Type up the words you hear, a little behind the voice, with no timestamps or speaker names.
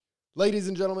Ladies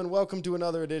and gentlemen, welcome to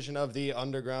another edition of the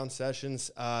Underground Sessions.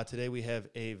 Today we have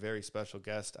a very special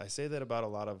guest. I say that about a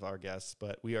lot of our guests,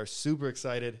 but we are super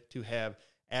excited to have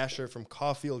Asher from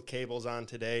Caufield Cables on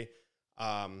today.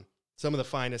 Some of the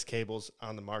finest cables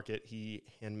on the market. He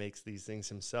hand makes these things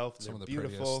himself. They're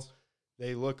beautiful. Prettiest.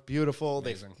 They look beautiful.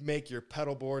 Amazing. They make your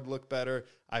pedal board look better.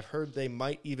 I've heard they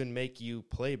might even make you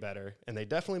play better, and they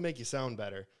definitely make you sound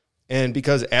better. And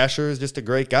because Asher is just a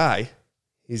great guy,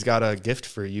 he's got a gift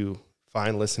for you,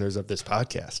 fine listeners of this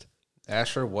podcast.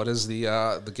 Asher, what is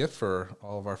the gift for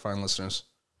all of our fine listeners?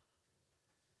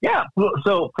 Yeah,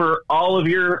 so for all of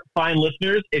your fine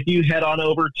listeners, if you head on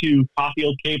over to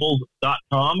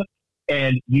CaufieldCables.com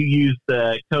and you use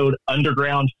the code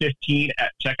Underground15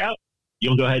 at checkout,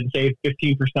 you'll go ahead and save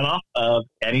 15% off of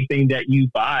anything that you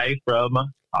buy from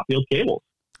Caufield Cables.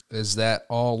 Is that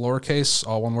all lowercase,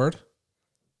 all one word?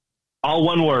 All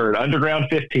one word,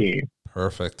 Underground15.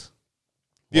 Perfect.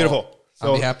 Beautiful.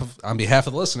 Well, so, on behalf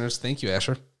of the listeners, thank you,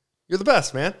 Asher. You're the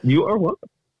best, man. You are welcome.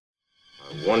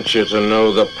 I want you to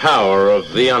know the power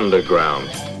of the underground.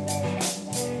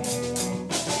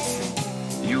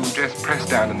 You just press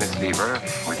down on this lever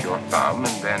with your thumb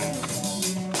and then...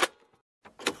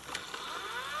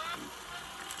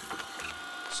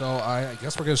 So I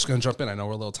guess we're just going to jump in. I know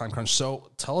we're a little time crunch. So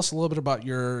tell us a little bit about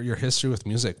your history with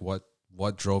music. What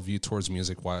drove you towards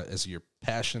music? Why, is it your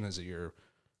passion? Is it your...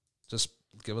 Just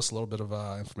give us a little bit of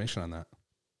information on that.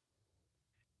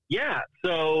 Yeah,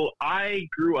 so I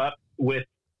grew up with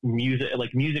music.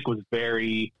 Like, music was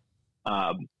very,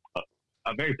 a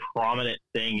very prominent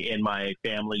thing in my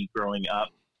family growing up.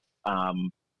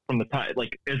 From the time,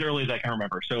 like, as early as I can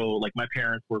remember. So, like, my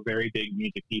parents were very big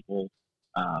music people.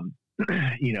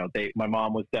 You know, my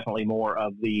mom was definitely more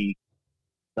of the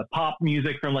pop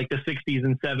music from like the 60s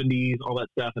and 70s, all that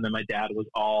stuff, and then my dad was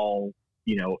all,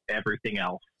 you know, everything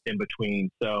else in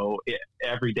between. So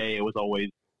every day it was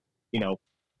always, you know,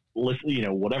 listen, you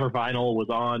know, whatever vinyl was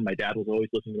on, my dad was always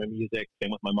listening to my music. Same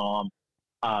with my mom.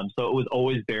 So it was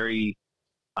always very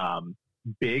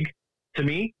big to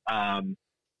me. And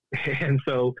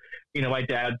so, you know, my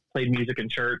dad played music in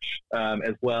church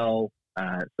as well.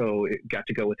 So it got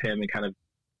to go with him and kind of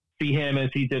see him as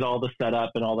he did all the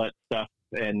setup and all that stuff,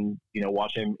 and, you know,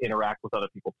 watch him interact with other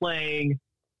people playing.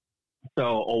 So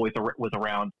always was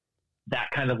around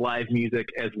that kind of live music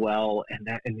as well.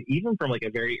 And even from like a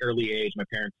very early age, my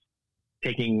parents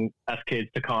taking us kids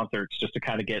to concerts just to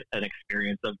kind of get an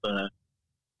experience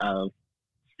of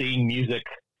seeing music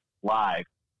live.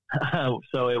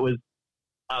 So it was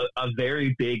a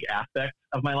very big aspect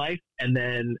of my life. And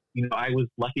then, you know, I was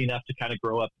lucky enough to kind of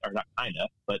grow up, or not kind of,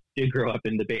 but did grow up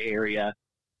in the Bay Area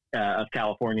of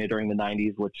California during the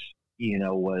 90s, which, you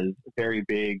know, was very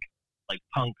big, like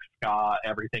punk, ska,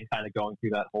 everything kind of going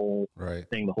through that whole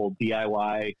thing, the whole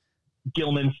DIY,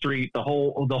 Gilman Street, the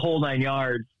whole 9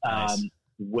 yards, nice.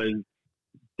 Was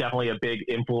definitely a big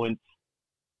influence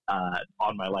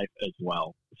on my life as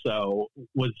well. So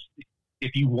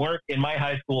if you weren't in my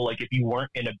high school, like if you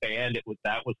weren't in a band,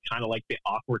 that was kind of like the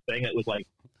awkward thing. It was like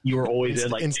you were always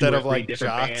in like instead of like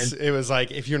jocks, bands. It was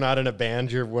like if you're not in a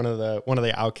band, you're one of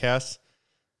the outcasts.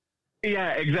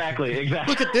 Yeah, exactly.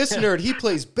 Look at this nerd; he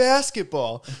plays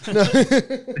basketball.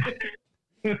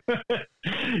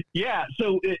 Yeah,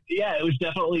 so it was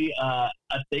definitely a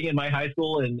thing in my high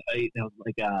school, and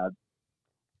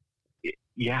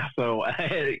So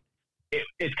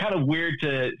it's kind of weird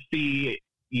to see.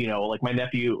 You know, like my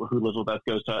nephew who lives with us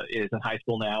is in high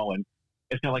school now, and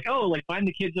it's kind of like, oh, like find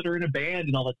the kids that are in a band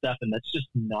and all that stuff, and that's just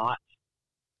not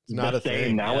the same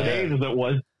thing nowadays as it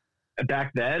was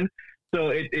back then.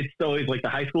 So it's always like the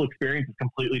high school experience is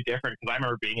completely different, because I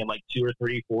remember being in like 2 or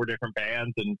 3, 4 different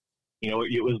bands, and you know,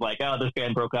 it was like, oh, this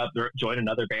band broke up, join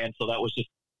another band. So that was just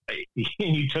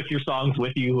you took your songs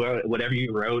with you, or whatever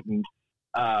you wrote, and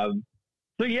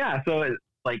so it's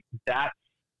like that.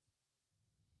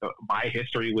 My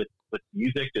history with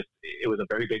music, it was a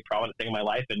very big prominent thing in my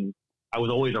life, and I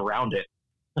was always around it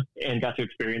and got to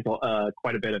experience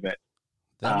quite a bit of it.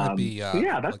 That might be that's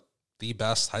like the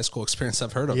best high school experience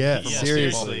I've heard of. Yeah,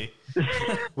 seriously.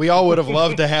 We all would have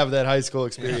loved to have that high school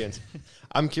experience. Yeah.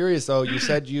 I'm curious though, you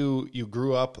said you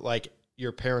grew up like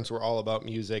your parents were all about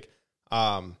music.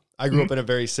 I grew up in a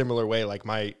very similar way. Like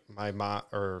my mom,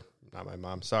 or not my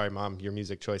mom. Sorry, Mom, your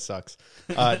music choice sucks.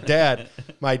 My dad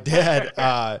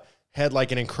had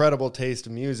like an incredible taste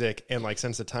of music, and like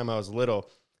since the time I was little.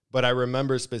 But I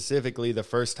remember specifically the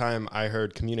first time I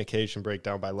heard Communication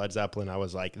Breakdown by Led Zeppelin, I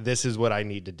was like, this is what I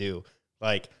need to do.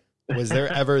 Like, was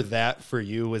there ever that for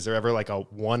you? Was there ever like a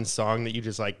one song that you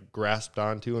just like grasped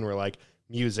onto and were like,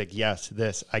 music, yes,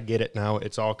 this, I get it now.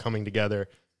 It's all coming together.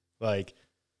 Like,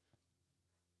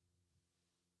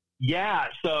 Yeah,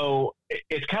 so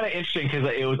it's kind of interesting because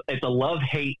it's a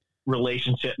love-hate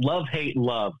relationship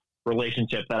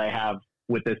that I have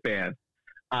with this band.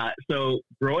 So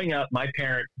growing up, my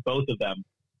parents, both of them,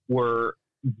 were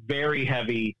very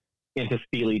heavy into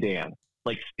Steely Dan.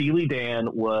 Like Steely Dan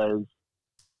was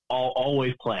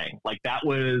always playing. Like that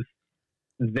was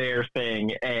their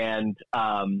thing. And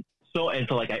so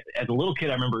like as a little kid,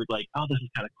 I remember like, oh, this is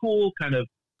kind of cool, kind of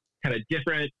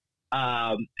different.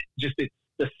 Just it's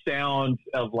the sound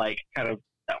of like kind of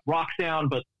that rock sound,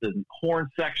 but the horn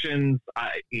sections,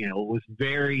 was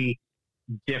very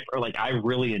different. Like I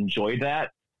really enjoyed that.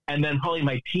 And then probably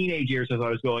my teenage years, as I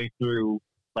was going through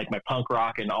like my punk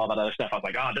rock and all that other stuff, I was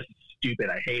like, oh, this is stupid.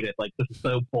 I hate it. Like this is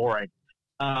so boring.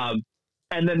 And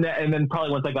then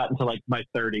probably once I got into like my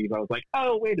 30s, I was like,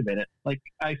 oh, wait a minute. Like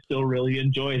I still really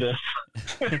enjoy this.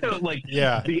 Like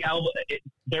the album,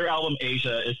 their album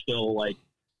Asia is still like,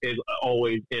 is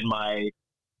always in my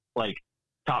like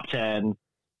top 10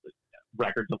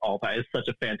 records of all time. It's such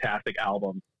a fantastic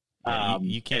album. Yeah,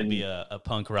 you can't be a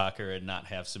punk rocker and not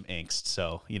have some angst.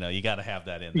 So, you got to have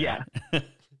that in there. Yeah.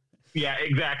 Yeah,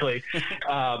 exactly.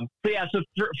 So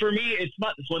for me, it's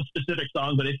not this one specific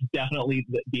song, but it's definitely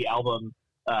the album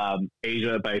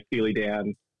Asia by Steely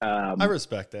Dan. I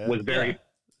respect that. Was very,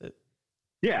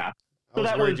 yeah. I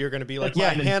was worried you're going to be like,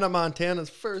 Hannah Montana's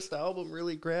first album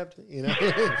really grabbed me,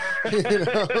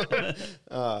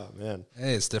 Oh, man.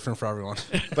 Hey, it's different for everyone.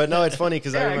 But no, it's funny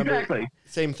because I remember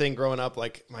same thing growing up.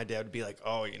 Like my dad would be like,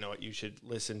 oh, you know what? You should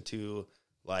listen to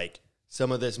like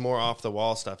some of this more off the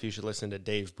wall stuff. You should listen to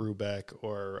Dave Brubeck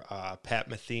or Pat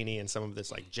Metheny and some of this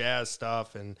like jazz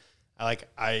stuff. And I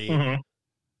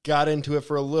got into it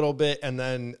for a little bit, and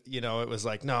then it was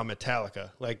like, no, Metallica,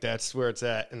 like that's where it's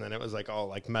at. And then it was like all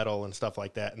like metal and stuff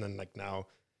like that. And then like now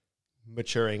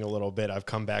maturing a little bit, I've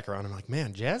come back around. I'm like,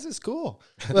 man, jazz is cool.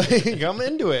 Like I'm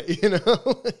into it.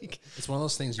 Like, it's one of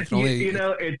those things you can only you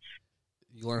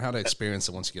learn how to experience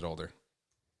it once you get older,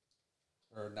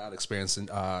 or not experience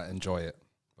and enjoy it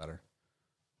better.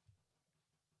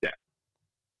 Yeah.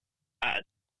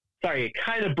 Sorry, it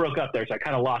kind of broke up there, so I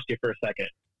kind of lost you for a second.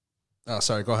 Oh,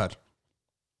 sorry. Go ahead.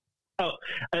 So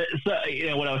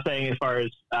what I was saying as far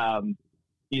as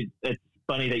it's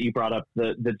funny that you brought up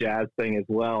the jazz thing as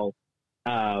well,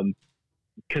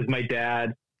 because my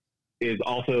dad is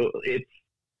also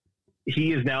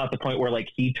he is now at the point where like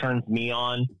he turns me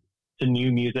on to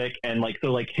new music, and like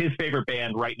so like his favorite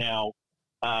band right now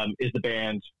is the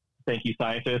band Thank You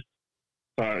Scientists,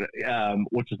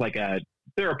 which is like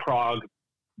they're a prog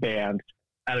band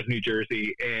out of New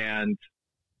Jersey, and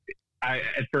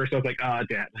at first I was like, oh,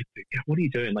 Dad, like, what are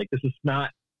you doing? Like, this is not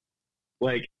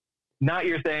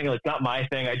your thing. Like, not my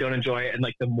thing. I don't enjoy it. And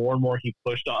like, the more and more he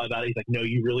pushed on about it, he's like, no,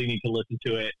 you really need to listen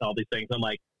to it and all these things. I'm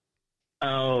like,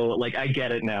 oh, like, I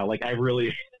get it now. Like, I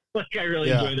really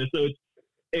enjoy this. So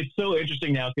it's so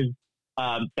interesting now because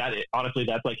honestly,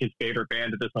 that's like his favorite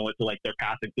band at this moment. So like, they're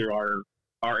passing through our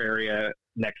area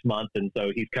next month. And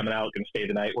so he's coming out, going to stay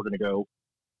the night. We're going to go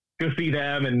see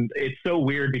them. And it's so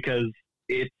weird because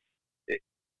it's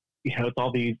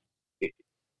all these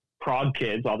prog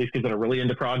kids, all these kids that are really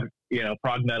into prog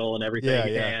metal and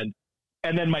everything. Yeah.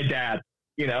 And then my dad,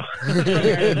 late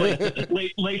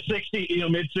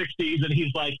 60s, mid 60s. And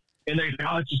he's like, and they're like,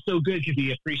 oh, it's just so good because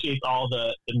he appreciates all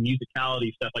the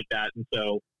musicality stuff like that. And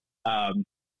so,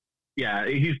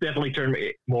 he's definitely turned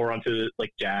me more onto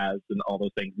like jazz and all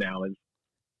those things now as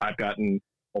I've gotten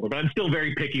older, but I'm still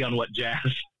very picky on what jazz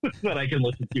that I can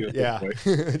listen to. At this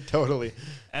point. Totally.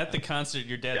 At the concert,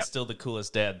 your dad's still the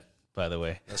coolest dad, by the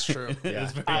way. That's true.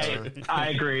 Yeah. I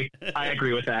agree. I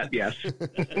agree with that. Yes. I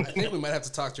think we might have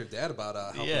to talk to your dad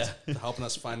about helping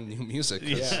us find new music.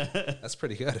 Yeah. That's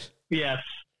pretty good. Yes.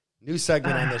 New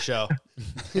segment on the show.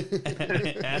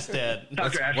 Ask Dad.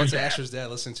 What's Asher's dad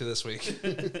listening to this week?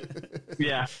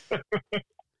 Yeah.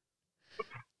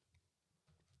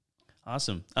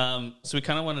 Awesome. So we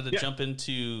kind of wanted to jump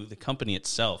into the company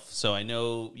itself. So I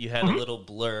know you had a little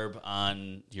blurb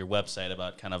on your website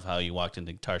about kind of how you walked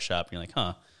into Guitar Shop and you're like,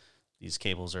 these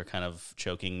cables are kind of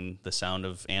choking the sound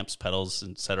of amps, pedals,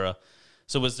 etc.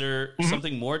 So was there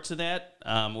something more to that?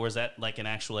 Or was that like an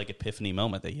actual like epiphany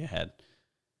moment that you had?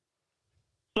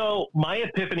 So my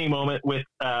epiphany moment with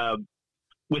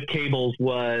cables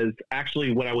was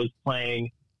actually when I was playing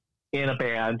in a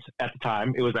band at the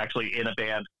time. It was actually in a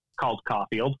band called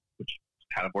Caufield, which is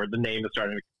kind of where the name is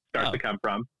starting to come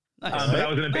from. Nice. But I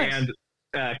was in a band.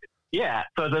 So I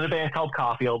was in a band called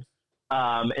Caufield,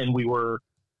 and we were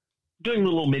doing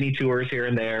little mini tours here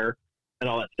and there and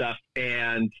all that stuff.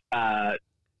 And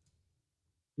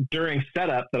during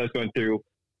setup that I was going through,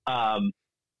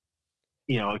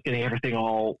 getting everything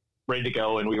all ready to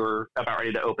go and we were about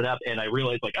ready to open up. And I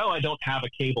realized like, oh, I don't have a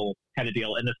cable kind of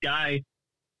deal. And this guy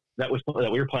that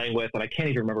we were playing with, and I can't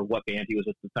even remember what band he was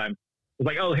at the time, was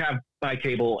like, oh, have my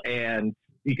cable and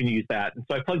you can use that. And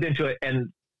so I plugged into it, and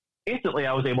instantly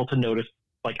I was able to notice,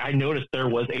 like I noticed there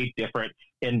was a difference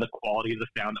in the quality of the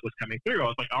sound that was coming through. I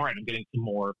was like, all right, I'm getting some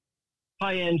more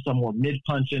high end, some more mid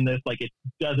punch in this. Like it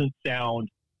doesn't sound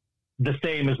the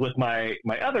same as with my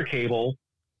other cable.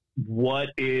 What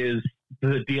is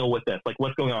the deal with this? Like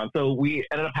what's going on? So we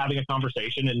ended up having a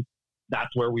conversation, and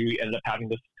that's where we ended up having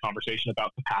this conversation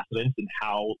about capacitance and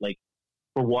how, like,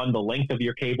 for one, the length of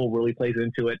your cable really plays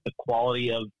into it, the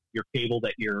quality of your cable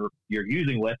that you're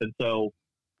using with. And so,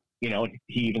 you know,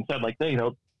 he even said, like, you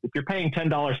know, if you're paying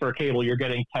 $10 for a cable, you're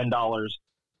getting $10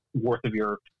 worth of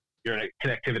your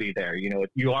connectivity there. You know, if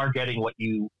you are getting what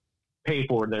you pay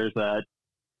for,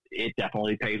 it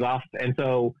definitely pays off. And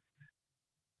so,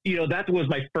 you know, that was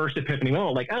my first epiphany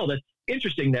moment. Like, oh, that's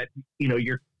interesting that, you know,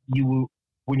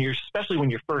 especially when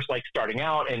you're first like starting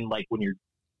out and like when you're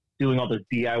doing all this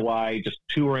DIY, just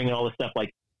touring and all this stuff,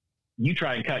 like you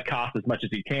try and cut costs as much as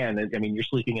you can. I mean, you're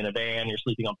sleeping in a van, you're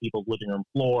sleeping on people's living room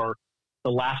floor.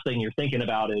 The last thing you're thinking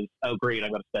about is, oh, great, I'm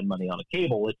going to spend money on a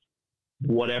cable. It's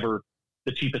whatever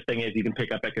the cheapest thing is you can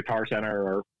pick up at Guitar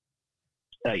Center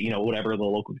or, you know, whatever the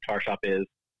local guitar shop is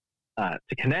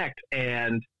to connect.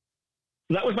 And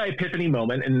so that was my epiphany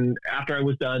moment. And after I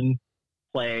was done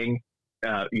playing,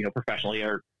 you know, professionally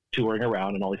or touring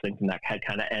around and all these things, and that had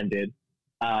kind of ended,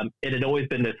 it had always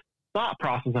been this thought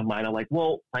process of mine. I'm like,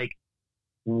 well, like,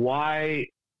 why,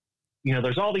 you know,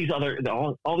 there's all these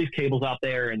cables out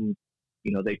there, and,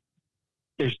 you know,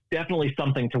 there's definitely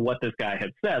something to what this guy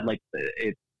had said. Like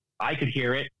I could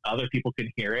hear it, other people could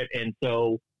hear it. And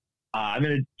so I'm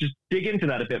going to just dig into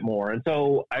that a bit more. And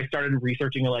so I started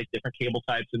researching like different cable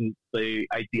types and the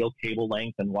ideal cable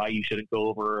length and why you shouldn't go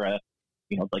over,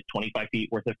 you know, like 25 feet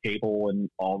worth of cable and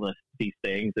all these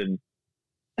things. And,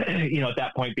 you know, at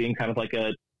that point being kind of like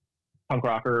a punk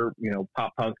rocker, you know,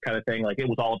 pop punk kind of thing, like it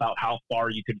was all about how far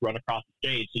you could run across the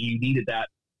stage. So you needed that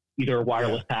either a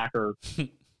wireless pack or,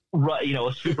 you know,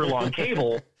 a super long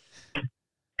cable,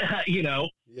 you know.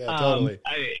 Yeah, totally.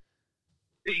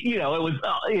 You know, it was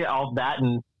you know, all that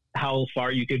and how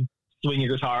far you could swing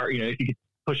your guitar, you know, if you could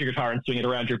push your guitar and swing it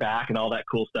around your back and all that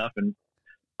cool stuff. And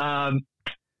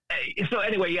so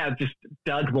anyway, yeah, just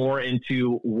dug more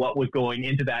into what was going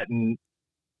into that and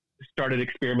started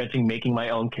experimenting, making my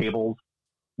own cables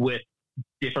with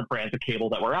different brands of cable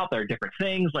that were out there, different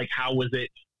things. Like how was it,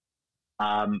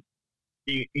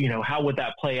 you know, how would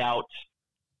that play out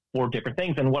for different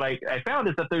things? And what I found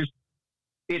is that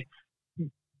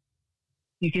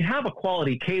you can have a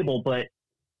quality cable, but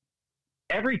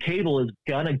every cable is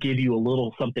going to give you a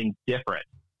little something different.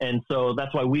 And so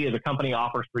that's why we as a company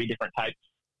offer 3 different types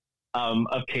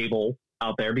of cable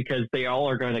out there, because they all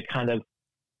are going to kind of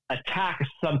attack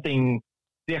something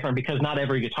different, because not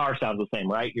every guitar sounds the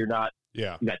same, right? You got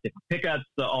different pickups,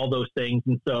 all those things.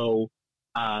 And so,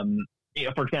 you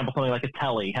know, for example, something like a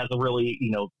Tele has a really,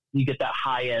 you know, you get that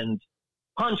high end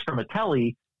punch from a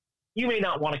Tele. You may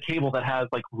not want a cable that has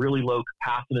like really low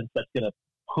capacitance that's going to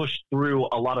push through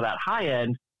a lot of that high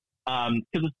end,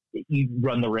 because you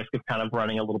run the risk of kind of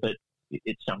running a little bit,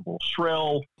 it sounds a little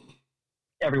shrill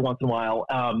every once in a while.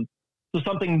 So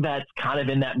something that's kind of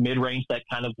in that mid range that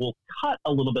kind of will cut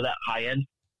a little bit of that high end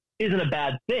isn't a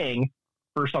bad thing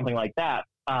for something like that.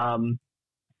 So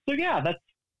yeah, that's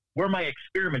where my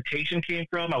experimentation came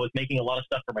from. I was making a lot of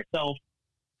stuff for myself,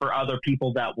 for other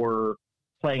people that were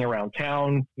playing around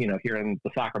town, you know, here in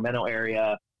the Sacramento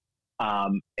area.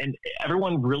 And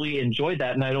everyone really enjoyed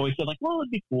that. And I'd always said like, well,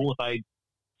 it'd be cool if I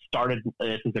started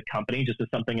this as a company, just as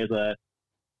something as a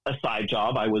side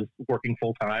job. I was working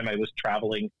full time. I was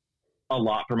traveling a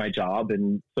lot for my job.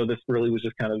 And so this really was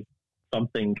just kind of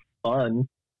something fun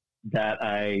that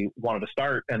I wanted to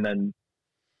start. And then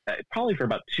probably for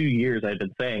about 2 years, I've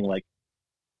been saying like,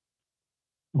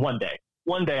 one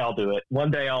day I'll do it.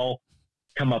 One day I'll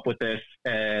come up with this.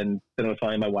 And then I was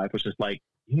finally, my wife was just like,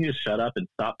 you need to shut up and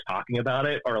stop talking about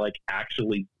it, or like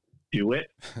actually do it.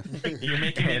 You're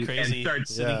making me crazy. And start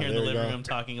sitting here in the living room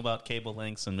talking about cable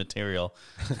lengths and material.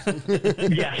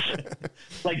 Yes.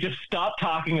 Like just stop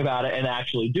talking about it and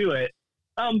actually do it.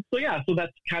 So yeah, so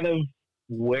that's kind of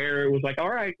where it was like, all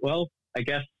right, well, I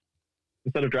guess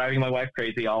instead of driving my wife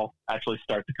crazy, I'll actually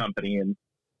start the company. And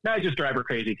now I just drive her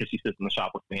crazy because she sits in the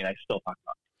shop with me and I still talk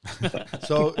about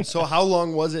it. So how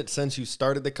long was it since you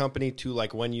started the company to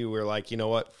like when you were like, you know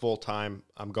what, full time,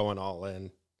 I'm going all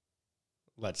in?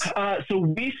 So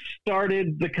we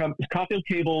started the Caufield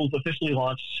Cables officially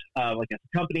launched like as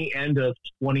a company end of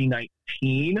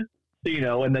 2019.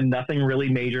 and then nothing really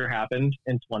major happened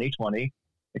in 2020,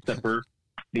 except for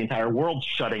the entire world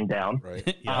shutting down.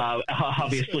 Right.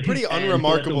 Obviously. Pretty And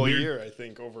unremarkable so that's a year, I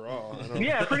think, overall. I don't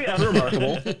Yeah, pretty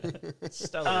unremarkable.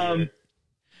 Stellar year.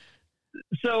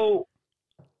 So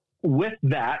with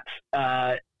that,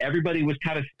 everybody was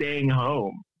kind of staying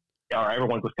home, or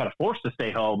everyone was kind of forced to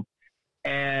stay home.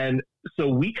 And so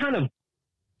we kind of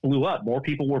blew up. More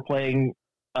people were playing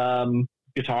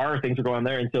guitar, things were going on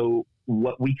there. And so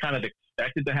what we kind of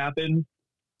expected to happen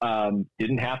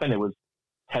didn't happen. It was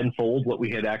tenfold what we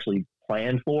had actually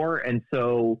planned for. And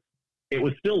so it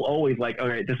was still always like, all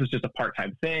right, this is just a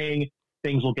part-time thing.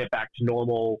 Things will get back to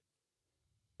normal,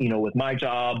 with my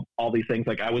job, all these things.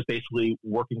 Like I was basically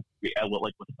working with a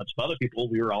bunch of other people.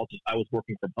 I was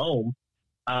working from home.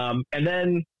 And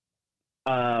then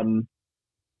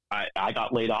I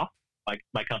got laid off. Like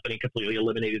my company completely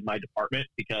eliminated my department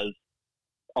because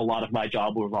a lot of my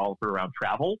job was all around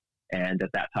travel. And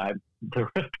at that time,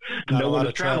 no one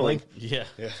was traveling. Yeah.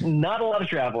 Not a lot of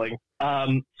traveling.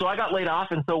 So I got laid off.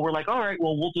 And so we're like, all right,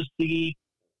 well, we'll just see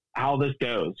how this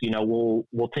goes.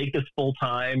 We'll take this full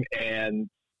time. And,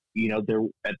 there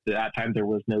at that time, there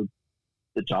was the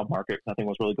job market. Nothing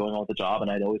was really going on with the job. And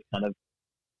I'd always kind of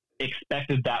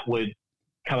expected that would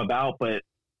come about. But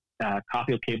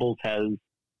Caufield Cables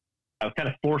I was kind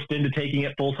of forced into taking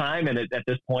it full time. And at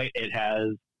this point, it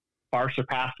has far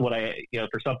surpassed what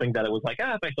for something that it was like,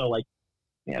 if I sell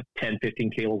 10,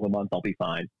 15 cables a month, I'll be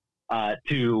fine,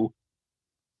 to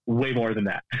way more than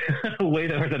that, way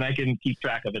more than I can keep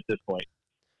track of at this point.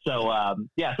 So,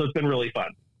 so it's been really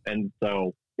fun. And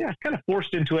so, kind of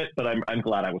forced into it, but I'm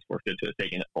glad I was forced into it,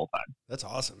 taking it full time. That's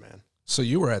awesome, man. So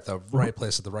you were at the right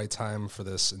place at the right time for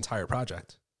this entire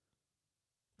project.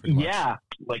 Yeah.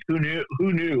 Like who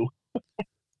knew?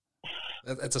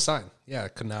 It's a sign. Yeah,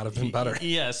 it could not have been better.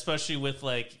 Yeah, especially with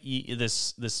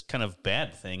this kind of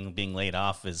bad thing, being laid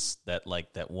off is that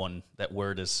that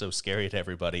word is so scary to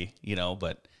everybody,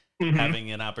 but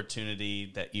having an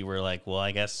opportunity that you were like, well,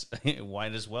 I guess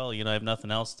might as well, I have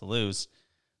nothing else to lose.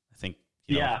 I think,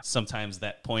 sometimes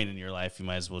that point in your life, you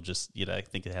might as well just, I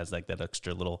think it has that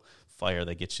extra little fire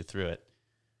that gets you through it.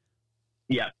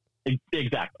 Yeah,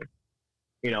 exactly.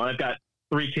 I've got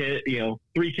three kids,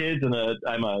 and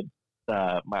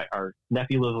our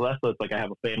nephew lives with us, so it's like I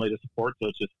have a family to support. So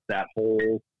it's just that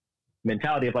whole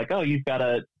mentality of like, oh,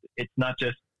 it's not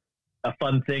just a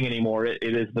fun thing anymore.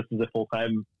 This is a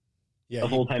full-time,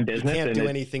 full-time business. You can't do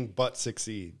anything but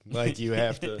succeed. Like you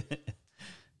have to.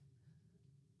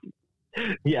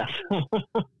 Yes.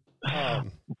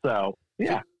 So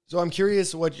I'm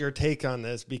curious what your take on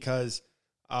this, because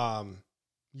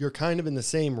you're kind of in the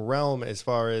same realm as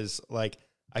far as like,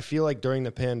 I feel like during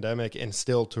the pandemic and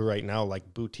still to right now,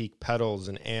 like boutique pedals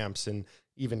and amps and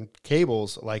even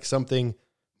cables, like something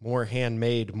more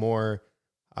handmade, more,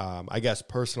 I guess,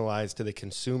 personalized to the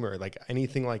consumer, like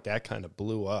anything like that kind of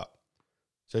blew up.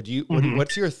 So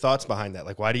what's your thoughts behind that?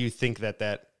 Like, why do you think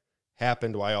that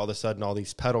happened? Why all of a sudden all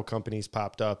these pedal companies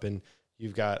popped up and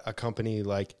you've got a company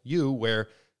like you where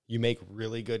you make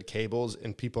really good cables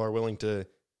and people are willing to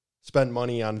spend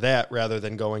money on that rather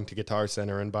than going to Guitar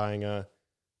Center and buying a,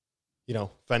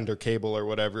 Fender cable or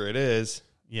whatever it is.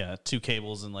 Yeah, 2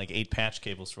 cables and 8 patch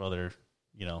cables for other,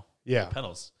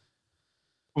 pedals.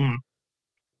 Mm-hmm.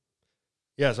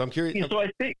 Yeah, so I'm curious. So I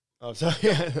think. Oh, sorry.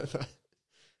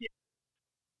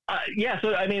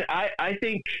 So I mean, I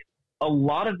think a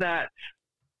lot of that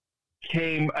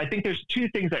I think there's 2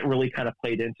 things that really kind of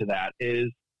played into that.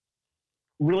 Is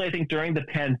really, I think during the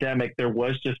pandemic there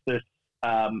was just this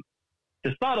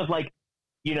thought of like,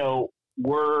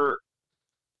 we're,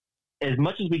 as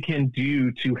much as we can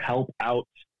do to help out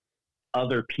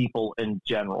other people in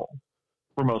general,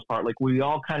 for most part, like we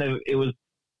all kind of, it was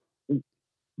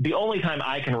the only time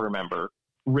I can remember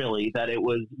really that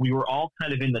we were all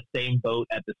kind of in the same boat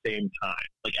at the same time.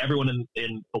 Like everyone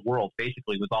in the world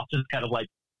basically was all just kind of like,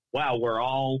 wow, we're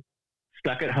all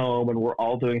stuck at home and we're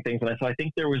all doing things. And so I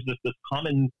think there was this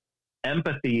common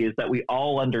empathy, is that we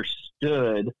all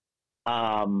understood,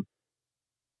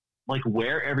 like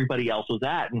where everybody else was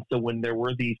at. And so when there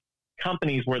were these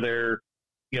companies where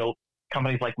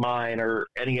companies like mine or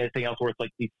anything else where it's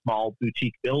like these small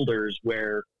boutique builders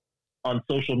where on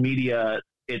social media,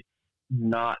 it's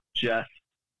not just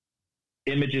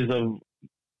images of,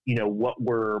 what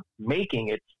we're making.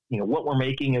 It's, what we're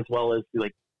making, as well as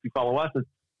like, if you follow us,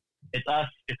 it's us,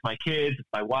 it's my kids, it's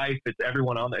my wife, it's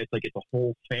everyone on there. It's like, it's a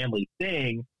whole family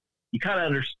thing. You kind of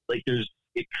understand, like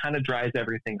it kind of drives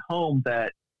everything home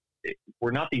that we're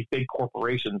not these big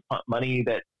corporations. Money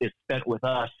that is spent with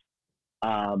us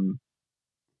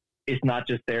is not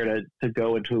just there to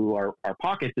go into our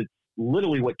pockets.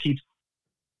 literally what keeps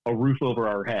a roof over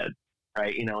our heads,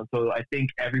 right? And so I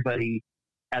think everybody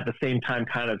at the same time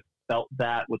kind of felt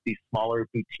that with these smaller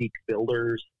boutique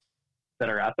builders that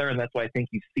are out there. And that's why I think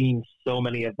you've seen so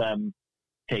many of them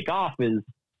take off is,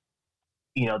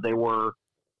 people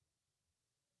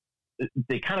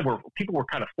were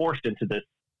kind of forced into this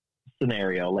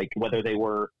scenario, like whether they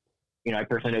were, I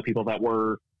personally know people that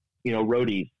were,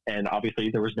 roadies, and obviously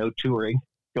there was no touring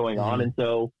going on. And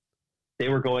so they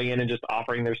were going in and just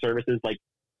offering their services, like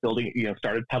building,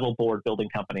 started pedal board building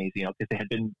companies, because they had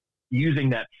been using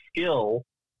that skill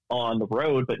on the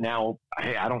road, but now,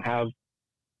 hey, I don't have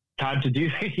time to do,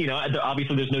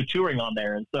 obviously there's no touring on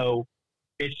there. And so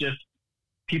it's just,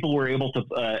 people were able to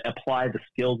apply the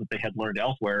skills that they had learned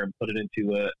elsewhere and put it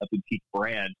into a boutique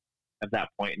brand at that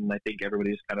point. And I think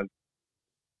everybody just kind of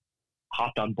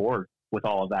hopped on board with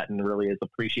all of that and really has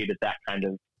appreciated that kind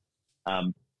of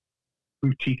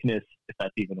boutiqueness, if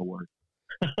that's even a word,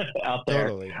 out there.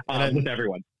 Totally. With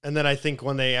everyone. And then I think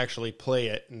when they actually play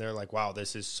it and they're like, wow,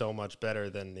 this is so much better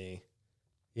than the,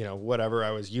 whatever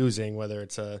I was using, whether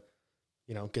it's a,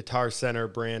 Guitar Center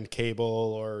brand cable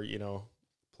or,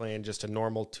 playing just a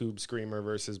normal tube screamer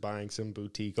versus buying some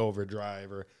boutique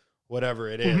overdrive or whatever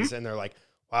it is. And they're like,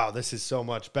 wow, this is so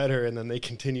much better. And then they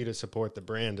continue to support the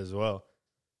brand as well.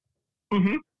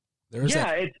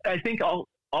 I think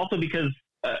also because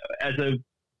as a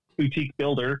boutique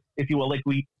builder, if you will, like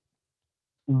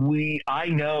I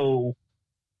know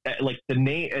like the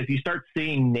name, as you start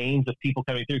seeing names of people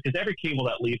coming through, because every cable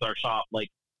that leaves our shop, like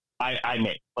I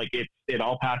make, like it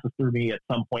all passes through me at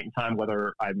some point in time,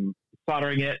 whether I'm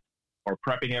soldering it or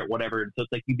prepping it or whatever. And so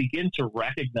it's like you begin to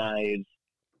recognize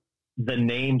the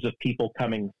names of people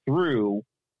coming through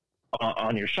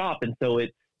on your shop. And so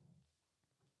it's,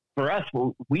 for us,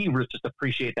 we just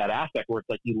appreciate that aspect where it's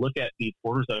like you look at these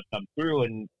orders that have come through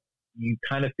and you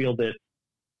kind of feel this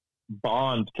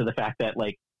bond to the fact that,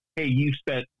 like, hey, you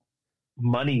spent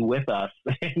money with us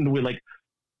and we're going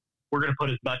to put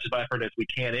as much effort as we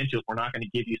can into it. We're not going to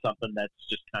give you something that's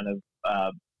just kind of,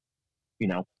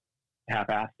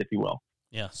 half-assed, if you will.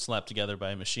 Yeah, slapped together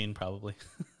by a machine, probably.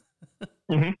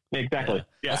 Exactly.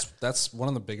 Yeah. That's one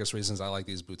of the biggest reasons I like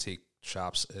these boutique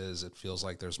shops is it feels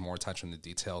like there's more attention to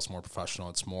detail. It's more professional.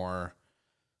 It's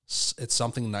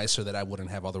something nicer that I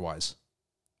wouldn't have otherwise.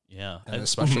 Yeah. And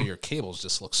especially your cables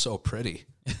just look so pretty.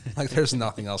 Like there's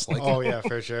nothing else like it. Oh yeah,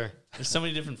 for sure. There's so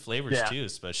many different flavors too,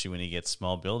 especially when you get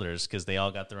small builders, because they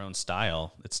all got their own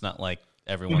style. It's not like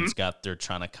everyone's they're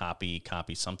trying to copy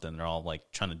something. They're all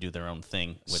like trying to do their own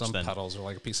thing. Which some pedals are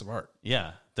like a piece of art.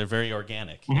 Yeah. They're very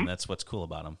organic, and that's what's cool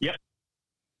about them. Yep.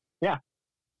 Yeah.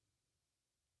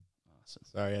 Awesome.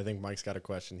 Sorry, I think Mike's got a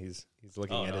question. He's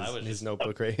looking at his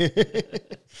notebook right.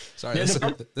 Sorry, this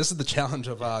is the challenge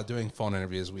of doing phone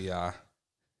interviews. We have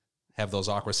those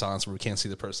awkward silence where we can't see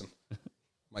the person.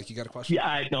 Mike, you got a question? Yeah,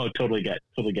 I totally get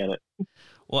it.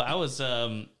 Well, I was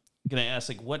going to ask,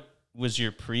 like, what was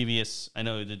your previous? I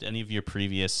know, did any of your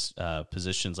previous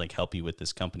positions like help you with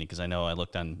this company? Because I know I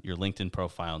looked on your LinkedIn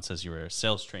profile and it says you were a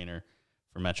sales trainer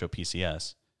for Metro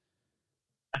PCS.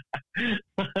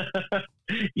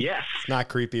 Yes. It's not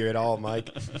creepy at all, Mike.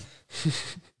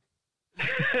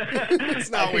 It's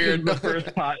not weird.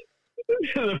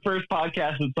 The first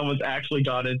podcast that someone's actually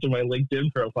gone into my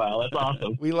LinkedIn profile. That's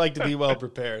awesome. We like to be well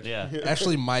prepared. Yeah.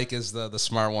 Actually, Mike is the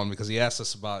smart one because he asked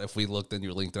us about if we looked in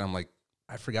your LinkedIn. I'm like,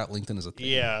 I forgot LinkedIn is a thing.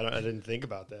 Yeah, I didn't think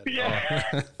about that.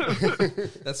 Yeah.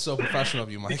 That's so professional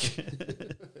of you, Mike.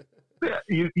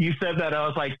 You said that. I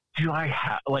was like, do I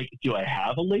have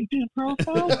a LinkedIn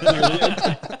profile?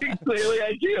 Clearly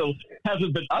I do.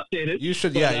 Hasn't been updated. You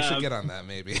should, you should get on that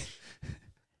maybe.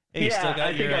 Hey, you still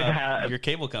got your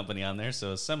cable company on there,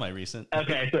 so it's semi-recent.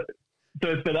 Okay, so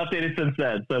it's been updated since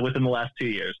then, so within the last 2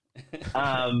 years.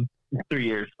 3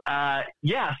 years.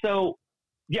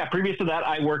 Previous to that,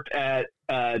 I worked at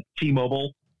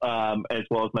T-Mobile as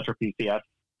well as Metro PCS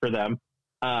for them.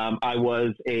 I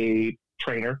was a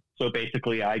trainer, so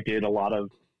basically I did a lot of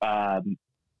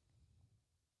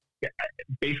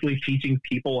basically teaching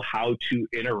people how to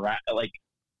interact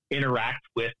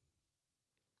with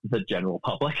the general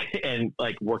public and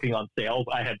like working on sales.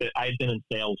 I had been in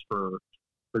sales for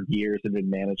years and in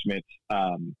management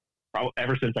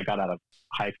ever since I got out of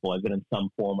high school. I've been in some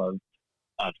form of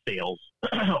sales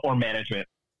or management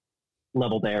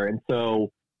level there, and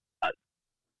so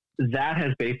that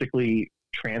has basically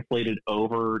translated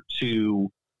over to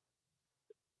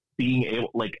being able,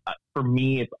 for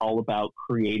me, it's all about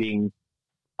creating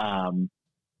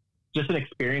just an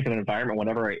experience and an environment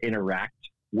whenever I interact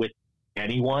with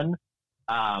anyone,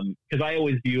 because I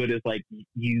always view it as like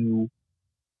you're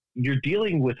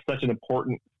dealing with such an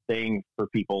important thing for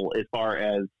people as far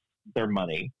as their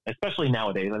money, especially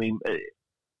nowadays. I mean,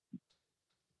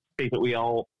 face it, we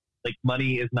all like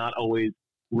money is not always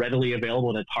readily available,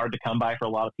 and it's hard to come by for a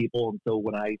lot of people. And so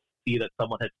when I see that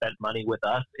someone has spent money with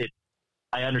us,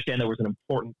 I understand there was an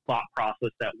important thought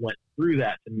process that went through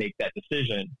that to make that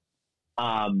decision.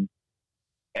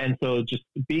 And so just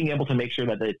being able to make sure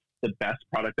that it's the best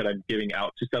product that I'm giving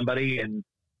out to somebody, and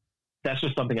that's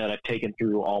just something that I've taken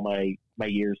through all my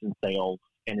years in sales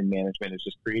and in management, is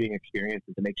just creating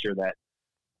experiences to make sure that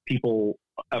people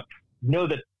know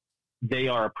that they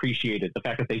are appreciated. The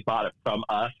fact that they bought it from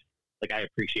us, like, I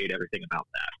appreciate everything about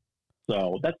that.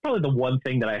 So that's probably the one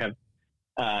thing that I have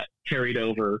carried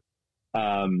over,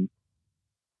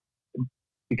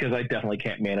 because I definitely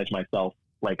can't manage myself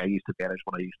like I used to manage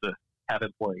when I used to have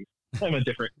employees. I'm a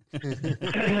different.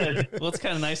 Well, it's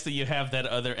kind of nice that you have that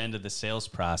other end of the sales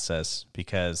process,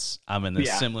 because I'm in a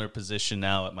similar position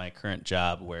now at my current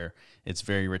job where it's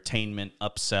very retainment,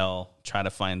 upsell, try to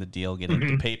find the deal, get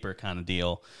into paper kind of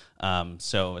deal.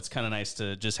 So it's kind of nice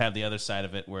to just have the other side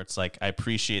of it where it's like, I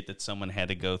appreciate that someone had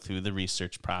to go through the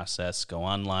research process, go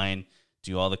online,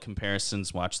 do all the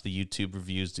comparisons, watch the YouTube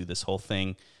reviews, do this whole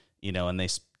thing, and they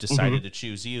decided to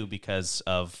choose you because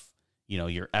of,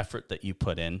 your effort that you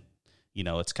put in.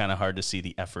 It's kind of hard to see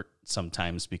the effort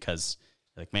sometimes because,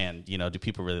 like, man, do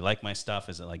people really like my stuff?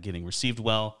 Is it like getting received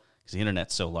well? Because the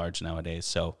internet's so large nowadays.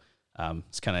 So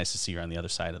it's kind of nice to see you're on the other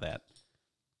side of that.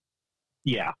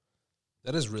 Yeah.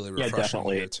 That is really refreshing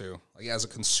definitely. here too. Like, as a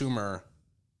consumer,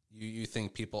 you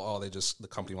think people, the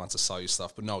company wants to sell you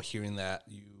stuff, but no, hearing that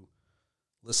you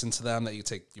listen to them, that you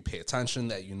pay attention,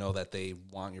 that that they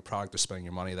want your product, or spending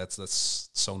your money. That's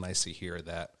so nice to hear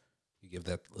that you give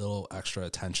that little extra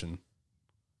attention.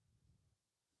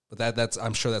 But that's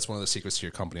I'm sure that's one of the secrets to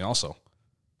your company also.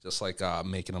 Just like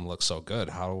making them look so good.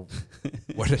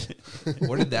 Where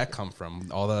did that come from?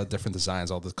 All the different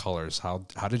designs, all the colors. How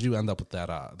did you end up with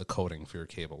that the coating for your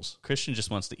cables? Christian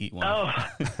just wants to eat one. Oh.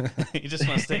 He just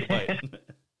wants to take a bite.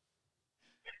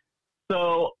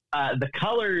 So the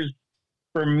colors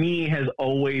for me has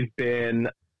always been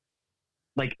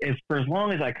like, for as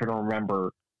long as I can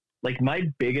remember, like,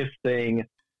 my biggest thing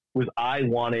was I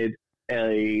wanted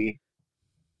a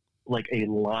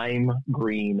lime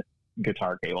green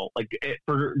guitar cable. Like,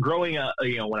 for growing up,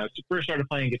 when I first started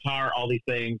playing guitar, all these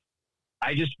things,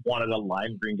 I just wanted a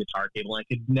lime green guitar cable. I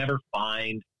could never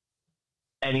find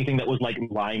anything that was like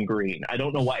lime green. I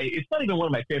don't know why. It's not even one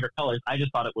of my favorite colors. I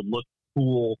just thought it would look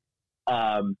cool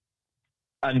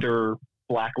under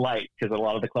black light, because a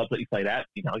lot of the clubs that you played at,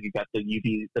 you got the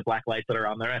UV, the black lights that are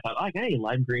on there. I thought, hey,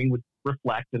 lime green would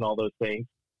reflect and all those things.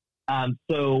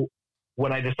 So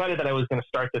when I decided that I was going to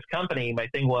start this company, my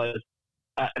thing was,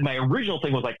 my original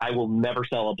thing was like, I will never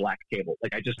sell a black cable.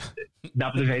 Like, I just,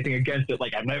 not that there's anything against it.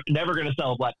 Like, I'm never going to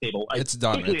sell a black cable. It's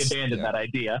done. I quickly abandoned that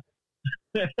idea.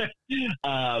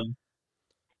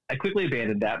 I quickly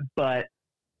abandoned that, but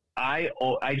I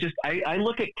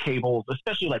look at cables,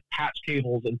 especially like patch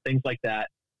cables and things like that,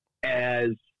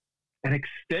 as an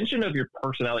extension of your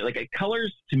personality. Like,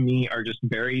 colors to me are just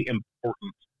very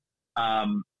important,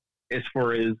 as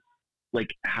far as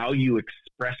like how you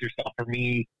express yourself. For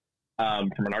me,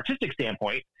 from an artistic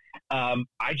standpoint,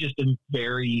 I just am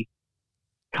very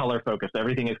color focused.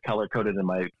 Everything is color coded in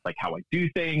my, like, how I do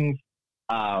things.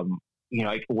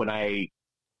 Like, when I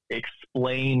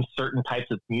explain certain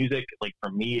types of music, like, for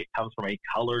me, it comes from a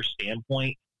color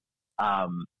standpoint.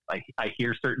 I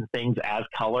hear certain things as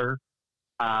color.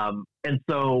 And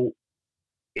so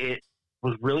it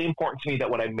was really important to me that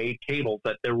when I made cables,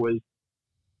 that there was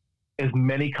as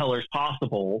many colors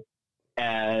possible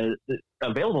as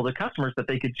available to customers that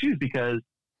they could choose, because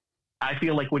I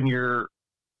feel like when you're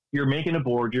making a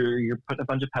board, you're putting a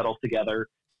bunch of pedals together,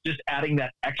 just adding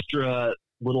that extra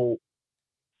little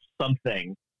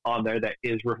something on there that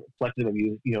is reflective of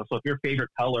you. So if your favorite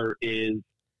color is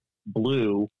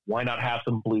blue, why not have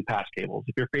some blue patch cables?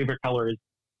 If your favorite color is,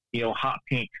 hot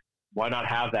pink, why not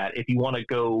have that? If you want to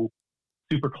go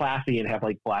super classy and have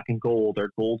like black and gold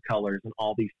or gold colors and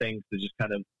all these things to just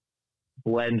kind of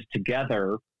blend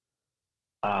together,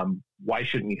 why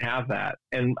shouldn't you have that?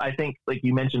 And I think, like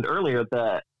you mentioned earlier,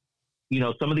 that,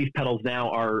 some of these pedals now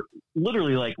are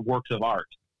literally like works of art.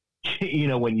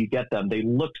 When you get them, they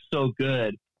look so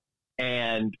good.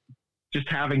 And just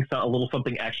having a little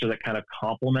something extra that kind of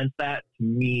complements that, to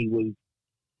me, was,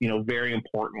 very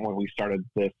important when we started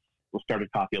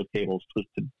Caufield Cables, was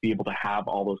to be able to have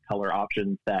all those color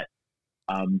options that,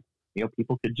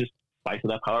 people could just spice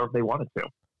it up however they wanted to.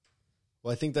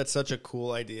 Well, I think that's such a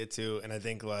cool idea too. And I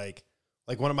think like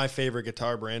one of my favorite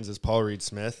guitar brands is Paul Reed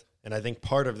Smith. And I think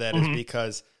part of that is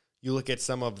because you look at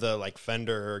some of the like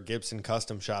Fender or Gibson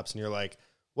custom shops and you're like,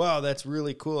 wow, that's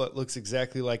really cool. It looks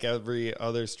exactly like every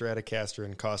other Stratocaster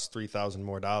and costs $3,000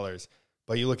 more.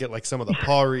 But you look at like some of the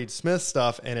Paul Reed Smith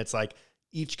stuff and it's like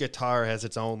each guitar has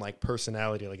its own like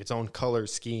personality, like its own color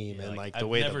scheme and like the I've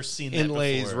way never the seen that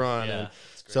inlays before. run. Yeah, And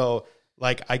so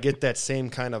like I get that same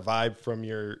kind of vibe from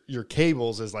your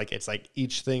cables is like it's like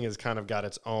each thing has kind of got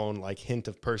its own like hint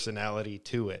of personality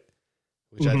to it,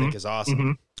 which I think is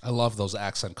awesome. I love those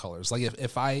accent colors. Like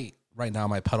if I right now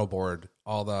my pedal board,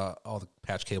 all the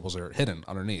patch cables are hidden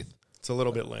underneath. It's a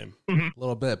little bit lame. A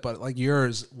little bit, but like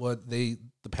yours, the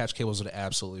patch cables would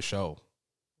absolutely show.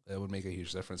 It would make a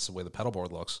huge difference the way the pedal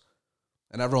board looks.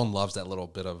 And everyone loves that little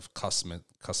bit of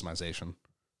customization.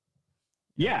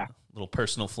 Yeah. Little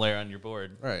personal flair on your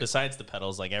board. Right. Besides the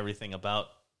pedals, like everything about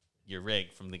your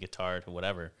rig, from the guitar to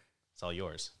whatever, it's all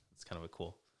yours. It's kind of a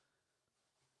cool.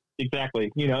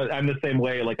 Exactly. You know, I'm the same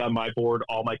way. Like on my board,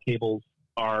 all my cables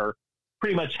are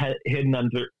pretty much hidden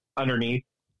underneath.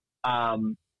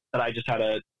 But I just had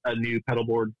a new pedal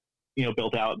board, you know,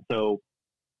 built out. So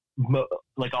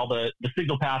like all the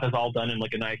signal path is all done in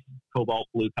like a nice cobalt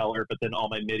blue color, but then all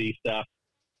my MIDI stuff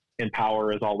and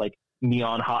power is all like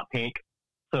neon hot pink.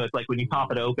 So it's like when you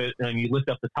pop it open and you lift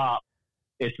up the top,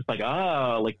 it's just like,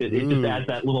 like it just adds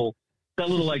that little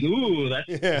like, ooh, that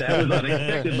was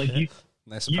unexpected. Like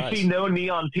Nice you surprise. see no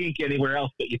neon pink anywhere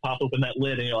else, but you pop open that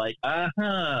lid and you're like,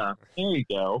 there you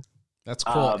go. That's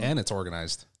cool, and it's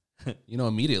organized. You know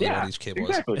immediately what each cable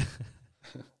is.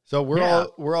 So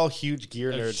we're all huge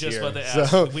gear I was nerds just here. about to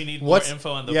ask, So we need more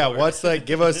info on the board. what's the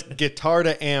give us guitar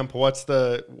to amp? What's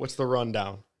the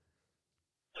rundown?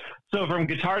 So from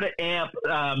guitar to amp,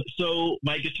 so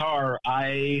my guitar,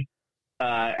 I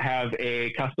have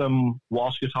a custom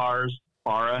Walsh Guitars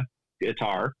Barra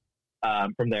guitar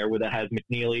from there where that has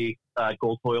McNeely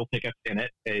gold foil pickups in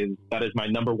it. That is my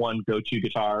number one go-to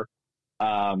guitar.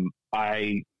 I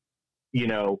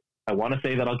want to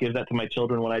say that I'll give that to my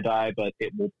children when I die, but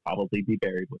it will probably be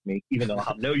buried with me, even though I'll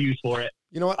have no use for it.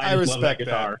 You know what? I just love respect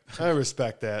guitar. that. I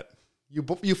respect that.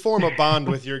 You form a bond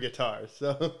with your guitar.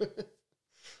 So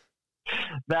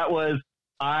That was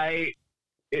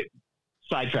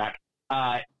sidetrack.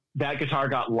 That guitar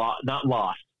got not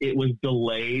lost. It was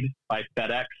delayed by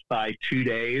FedEx by 2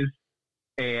 days,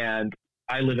 and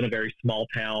I live in a very small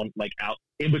town, like out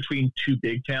in between two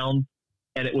big towns,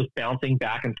 and it was bouncing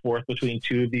back and forth between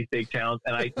two of these big towns.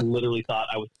 And I literally thought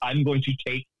I'm going to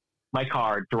take my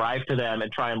car, drive to them,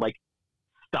 and try and like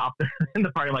stop in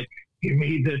the party, like give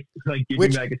me this, like give me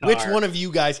that guitar. Which one of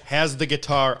you guys has the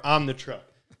guitar on the truck?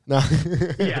 No.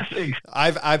 Yes, exactly.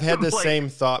 I've had the Like, same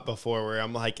thought before where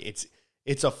I'm like, it's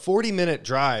a 40-minute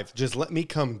drive. Just let me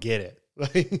come get it.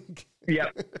 Like,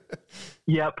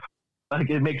 Yep. Like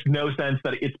it makes no sense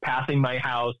that it's passing my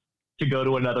house to go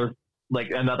to another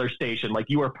station. Like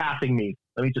you are passing me.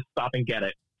 Let me just stop and get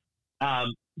it.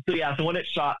 So when it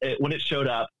showed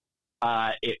up,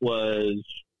 it was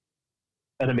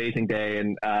an amazing day,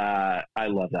 and I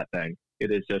love that thing.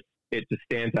 It just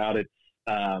stands out.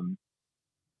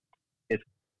 It's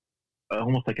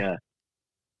almost like a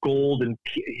gold and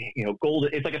gold.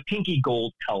 It's like a pinky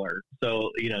gold color.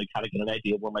 So you kind of get an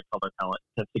idea of where my color palette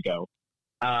tends to go.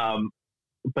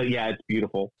 But yeah, it's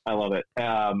beautiful. I love it.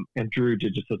 And Drew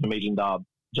did just an amazing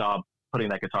job putting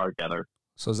that guitar together.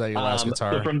 So is that your last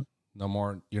guitar? So no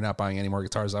more. You're not buying any more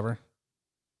guitars ever?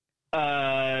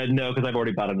 No, because I've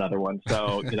already bought another one.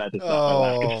 So that's not my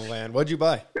last guitar. Man, what'd you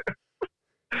buy?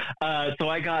 So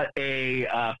I got a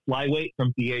flyweight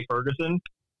from B.A. Ferguson.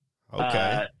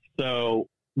 Okay. So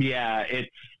yeah, it's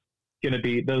gonna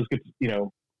be those.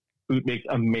 Boot makes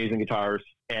amazing guitars,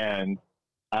 and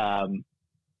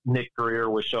Nick Greer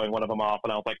was showing one of them off,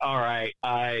 and I was like, all right,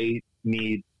 I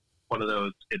need one of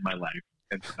those in my life.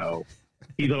 And so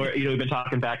he's we've been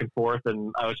talking back and forth,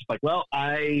 and I was just like, well,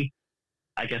 I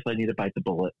guess I need to bite the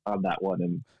bullet on that one.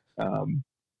 And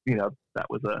that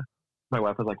was my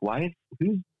wife was like,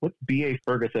 what's B.A.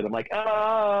 Ferguson? I'm like,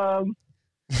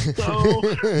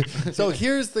 So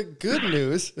here's the good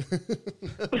news.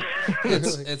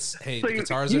 Hey,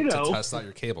 guitars are to test out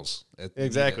your cables.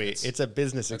 Exactly. It's a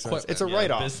business expense. It's a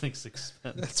write-off. Business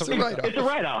expense. It's a write-off. It's a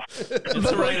write-off.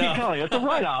 It's a write-off. It's a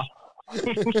write-off.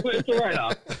 It's a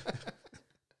write-off.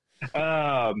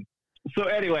 So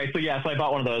anyway, so I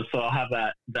bought one of those. So I'll have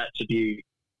that. That should be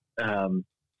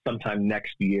sometime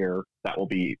next year. That will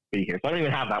be here. So I don't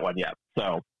even have that one yet.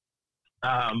 So,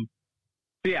 so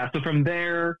from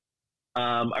there,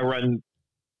 I run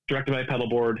direct to my pedal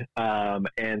board.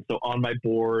 And so on my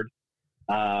board,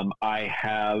 I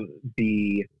have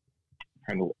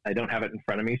I don't have it in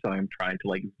front of me, so I'm trying to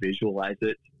like visualize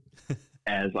it.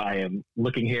 as I am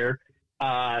looking here.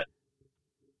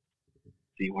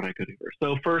 See what I could do first.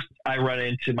 So first, I run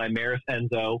into my Maris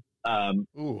Enzo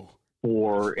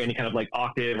for any kind of like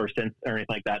octave or synth or anything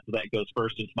like that. So that goes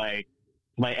first into my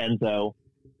Enzo.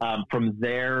 From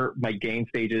there, my gain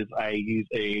stages, I use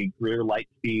a Greer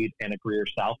Lightspeed and a Greer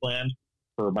Southland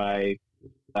for my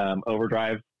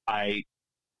overdrive. I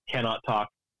cannot talk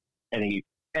any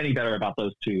better about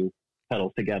those two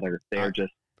pedals together. They are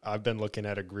just. I've been looking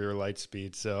at a Greer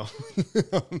Lightspeed, so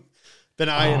been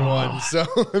eyeing one, so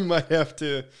I might have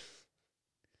to.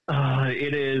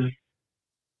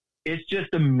 It's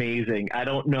just amazing. I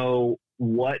don't know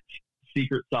what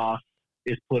secret sauce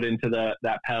is put into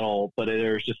that pedal, but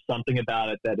there's just something about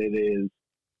it that it is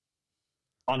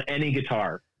on any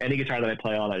guitar that I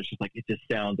play on. It's just like, it just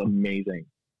sounds amazing.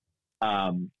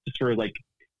 Just for like,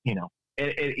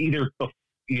 it either,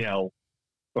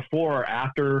 before or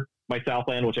after my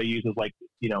Southland, which I use as like,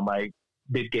 my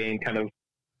mid gain kind of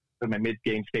my mid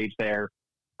gain stage there.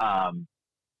 I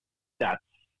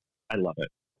love it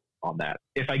on that.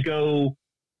 If I go,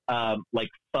 like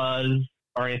fuzz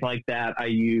or anything like that, I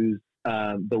use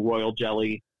the Royal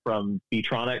Jelly from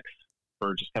Beatronics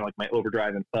for just kind of like my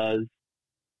overdrive and fuzz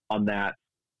on that.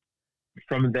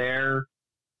 From there,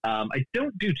 I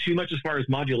don't do too much as far as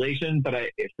modulation, but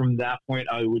from that point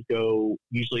I would go,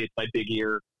 usually it's my big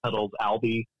ear pedals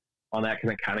Albi on that,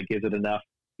 because it kind of gives it enough,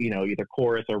 either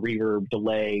chorus or reverb,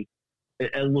 delay,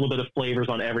 a little bit of flavors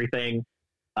on everything.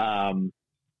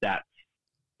 That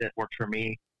works for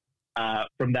me.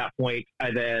 From that point,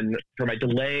 I then, for my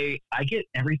delay, I get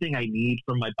everything I need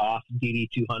from my Boss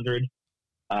DD200.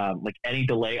 Like any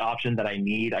delay option that I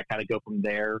need, I kind of go from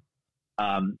there.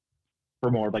 For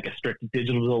more of like a strict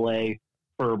digital delay.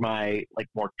 For my like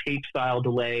more tape style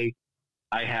delay,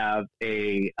 I have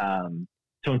a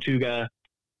Tontuga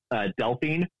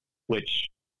Delphine, which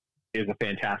is a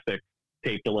fantastic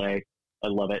tape delay. I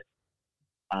love it.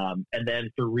 And then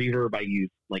for reverb, I use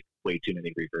like way too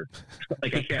many reverb.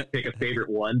 Like I can't pick a favorite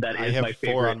one. That is my favorite. I have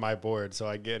 4 on my board, so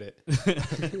I get it.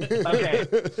 Okay,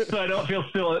 so I don't feel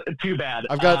still too bad.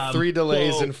 I've got 3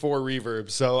 delays and 4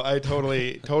 reverbs, so I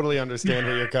totally understand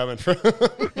where you're coming from.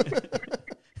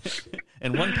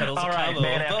 And one pedal's all right, combo.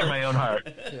 man after my own heart.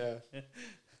 Yeah.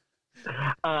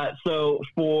 So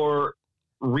for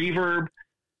reverb,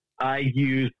 I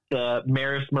use the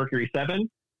Maris Mercury 7.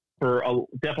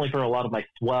 Definitely for a lot of my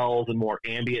swells and more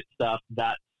ambient stuff.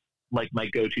 That's like my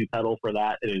go-to pedal for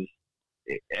that.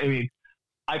 I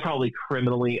probably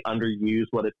criminally underuse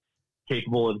what it's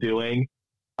capable of doing.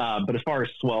 But as far as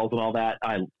swells and all that,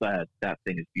 that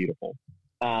thing is beautiful.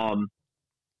 And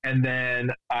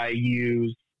then I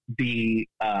use the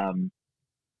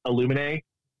Illumine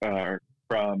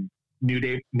from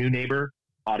New Neighbor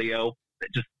Audio.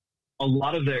 Just a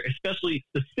lot of their, especially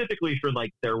specifically for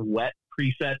like their wet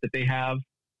preset that they have,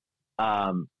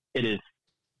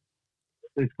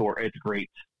 it's great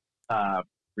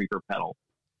reverb pedal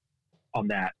on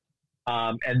that.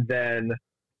 And then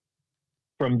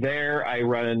from there, I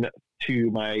run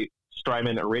to my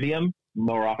Strymon Iridium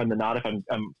more often than not. If I'm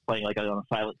playing like on a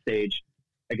silent stage,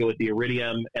 I go with the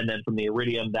Iridium, and then from the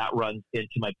Iridium that runs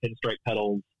into my Pinstripe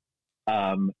pedals,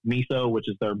 Miso, which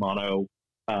is their mono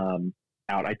out.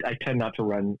 I tend not to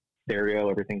run stereo;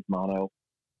 everything's mono.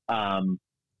 And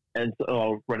so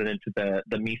I'll run it into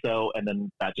the Miso, and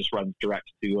then that just runs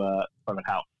direct to front of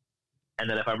house. And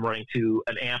then if I'm running to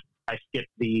an amp, I skip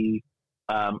the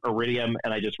Iridium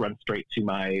and I just run straight to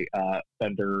my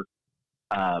Fender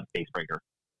bass breaker.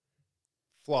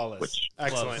 Flawless.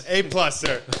 Excellent. A+,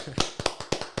 sir.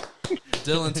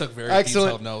 Dylan took very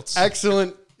detailed notes.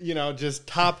 Excellent, just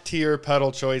top tier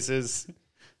pedal choices.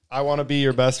 I want to be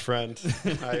your best friend.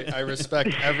 I respect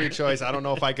every choice. I don't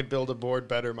know if I could build a board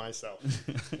better myself.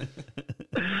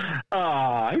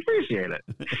 I appreciate it.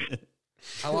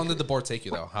 How long did the board take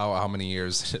you, though? How many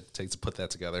years did it take to put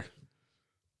that together?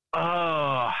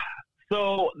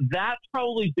 So that's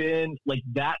probably been, like,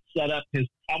 that setup has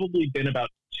probably been about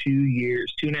 2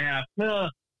 years, 2.5,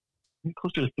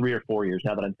 closer to 3 or 4 years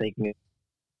now that I'm thinking it.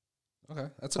 Okay,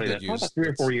 that's a good use. About 3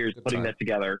 or 4 years putting time. that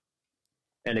together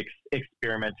and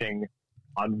experimenting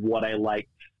on what I liked,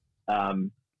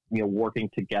 working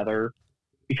together.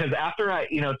 Because after I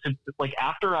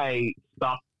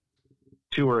stopped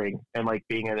touring and like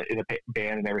being in a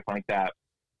band and everything like that,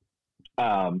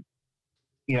 kind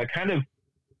of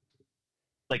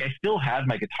like I still had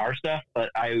my guitar stuff, but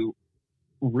I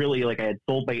really I had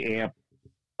sold my amp.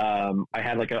 I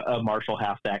had like a Marshall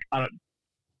half stack. I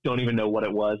don't even know what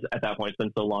it was at that point. It's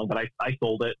been so long, but I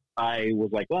sold it. I was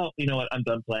like, well, you know what? I'm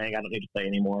done playing. I don't need to play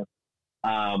anymore.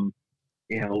 And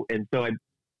so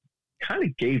kind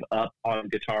of gave up on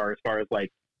guitar as far as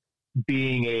like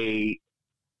being a,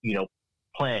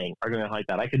 playing or anything like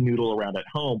that. I could noodle around at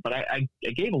home, but I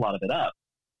gave a lot of it up.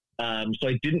 So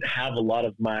I didn't have a lot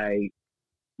of my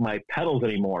pedals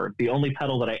anymore. The only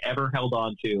pedal that I ever held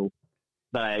on to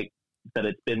that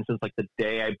it's been since like the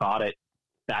day I bought it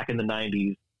back in the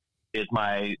 90s is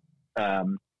my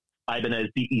Ibanez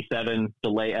DE7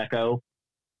 Delay Echo,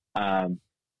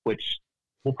 which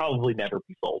will probably never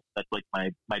be sold. That's like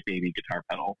my baby guitar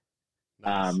pedal.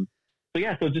 Nice.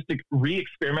 So just like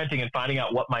re-experimenting and finding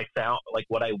out what my sound, like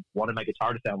what I wanted my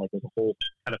guitar to sound like, was a whole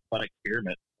kind of fun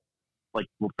experiment, like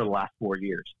for the last 4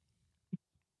 years.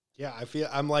 Yeah, I feel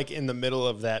I'm like in the middle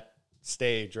of that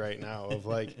stage right now of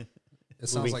like. It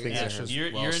sounds like Asher's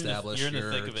well established. You're in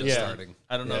the thick of it. Yeah. Starting.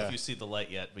 I don't know if you see the light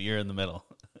yet, but you're in the middle.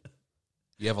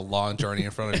 You have a long journey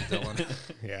in front of you, Dylan.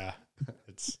 Yeah,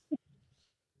 it's.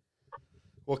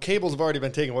 Well, cables have already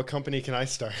been taken. What company can I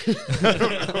start? I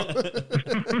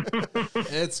don't know.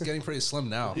 It's getting pretty slim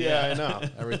now. Yeah, I know.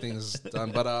 Everything's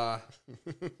done. But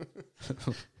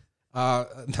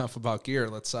enough about gear.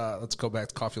 Let's go back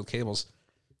to Caufield Cables.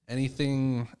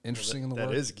 Anything interesting in the world?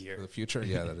 That is gear For the future?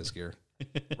 Yeah, that is gear.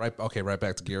 Right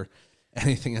back to gear.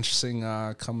 Anything interesting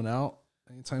coming out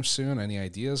anytime soon? Any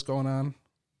ideas going on?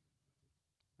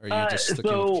 Or are you just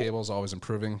sticking with cables, always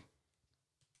improving?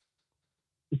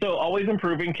 So always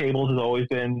improving. Cables has always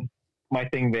been my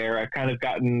thing there. I've kind of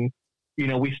gotten,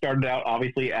 we started out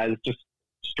obviously as just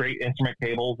straight instrument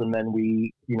cables, and then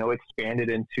we, expanded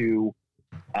into,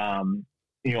 a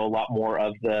lot more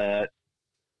of the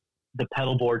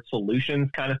pedal board solutions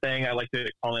kind of thing. I like to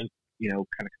call it, kind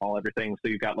of call everything. So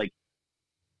you've got like,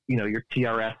 your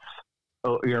TRS,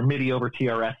 your MIDI over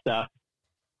TRS stuff.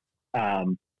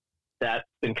 That's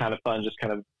been kind of fun, just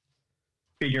kind of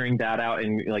figuring that out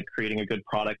and like creating a good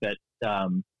product that,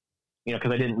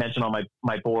 because I didn't mention on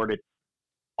my board, it's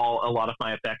a lot of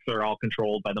my effects are all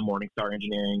controlled by the Morningstar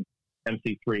Engineering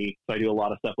MC3. So I do a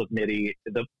lot of stuff with MIDI.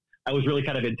 I was really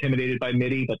kind of intimidated by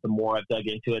MIDI, but the more I've dug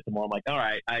into it, the more I'm like, all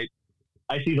right, I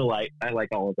see the light. I like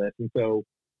all of this. And so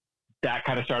that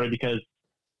kind of started because,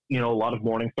 a lot of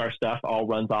Morningstar stuff all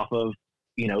runs off of,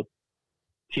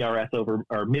 TRS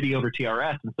or MIDI over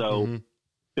TRS. And so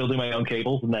building my own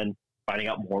cables and then finding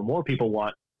out more and more people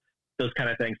want those kind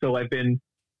of things. So I've been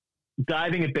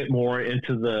diving a bit more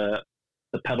into the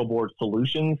pedal board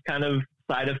solutions kind of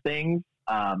side of things,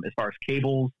 as far as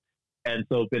cables. And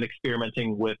so I've been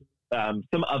experimenting with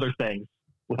some other things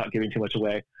without giving too much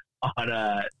away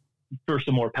on for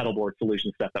some more pedal board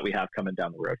solution stuff that we have coming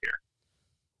down the road here.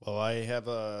 Well, I have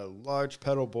a large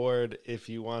pedal board if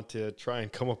you want to try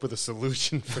and come up with a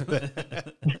solution for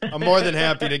that. I'm more than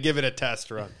happy to give it a test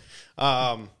run.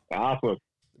 Awesome.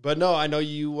 But no, I know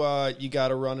you got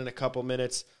to run in a couple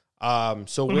minutes.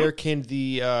 So where can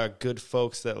the good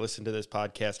folks that listen to this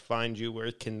podcast find you?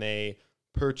 Where can they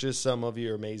purchase some of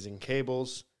your amazing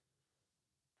cables?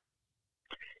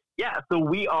 Yeah, so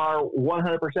we are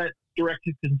 100% direct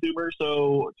to consumer.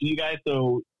 So to you guys,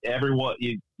 so everyone,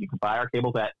 you can buy our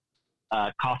cables at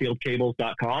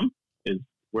caufieldcables.com is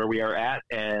where we are at,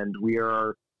 and we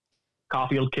are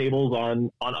Caufield Cables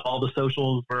on all the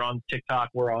socials. We're on TikTok,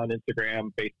 we're on Instagram,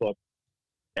 Facebook,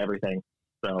 everything.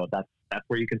 So that's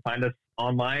where you can find us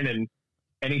online. And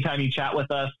anytime you chat with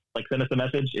us, like send us a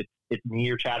message. It's me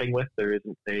you're chatting with. There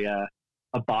isn't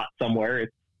a bot somewhere.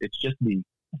 It's just me.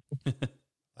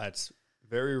 That's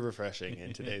very refreshing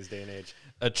in today's day and age.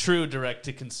 A true direct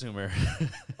to consumer.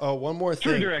 Oh, one more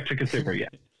thing. True direct to consumer, yeah.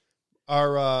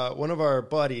 Our one of our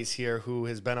buddies here who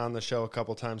has been on the show a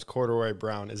couple times, Corduroy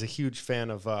Brown, is a huge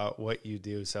fan of what you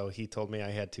do. So he told me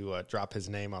I had to drop his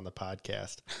name on the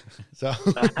podcast. So,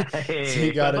 Hey, so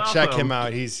you got to that's check awesome. him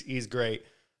out. He's great.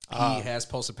 He has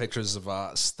posted pictures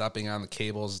of stepping on the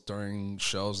cables during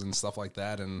shows and stuff like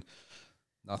that, and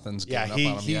nothing's getting up on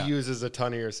him he yet. uses a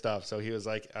ton of your stuff. So he was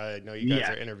like, I know you guys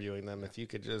are interviewing them. If you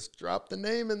could just drop the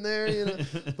name in there,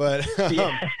 But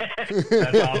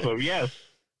That's awesome. Yes.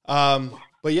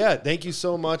 But yeah, thank you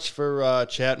so much for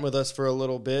chatting with us for a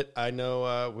little bit. I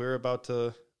know we're about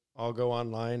to all go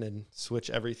online and switch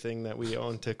everything that we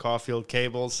own to Caufield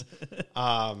Cables.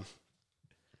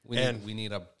 We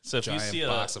need a So if you giant see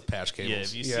box of patch cables. Yeah,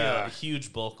 if you see a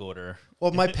huge bulk order.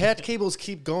 Well, my patch cables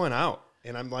keep going out,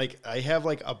 and I'm like, I have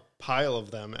like a pile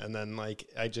of them, and then like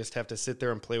I just have to sit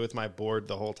there and play with my board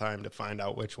the whole time to find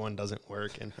out which one doesn't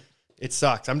work, and it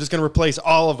sucks. I'm just going to replace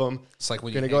all of them. It's like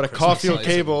when I'm you going to go to hang Christmas Caufield lights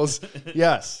Cables.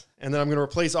 Yes. And then I'm going to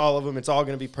replace all of them. It's all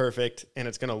going to be perfect, and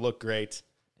it's going to look great.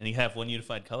 And you have one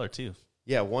unified color too.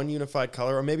 Yeah, one unified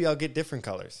color, or maybe I'll get different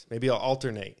colors. Maybe I'll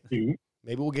alternate. Mhm.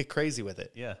 Maybe we'll get crazy with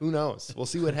it. Yeah. Who knows? We'll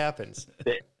see what happens.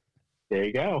 There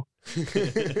you go.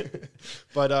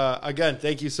 But again,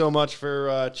 thank you so much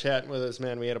for chatting with us,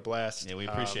 man. We had a blast. Yeah, we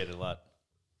appreciate it a lot.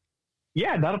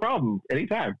 Yeah, not a problem.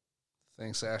 Anytime.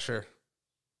 Thanks, Asher.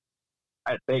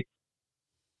 All right, thanks.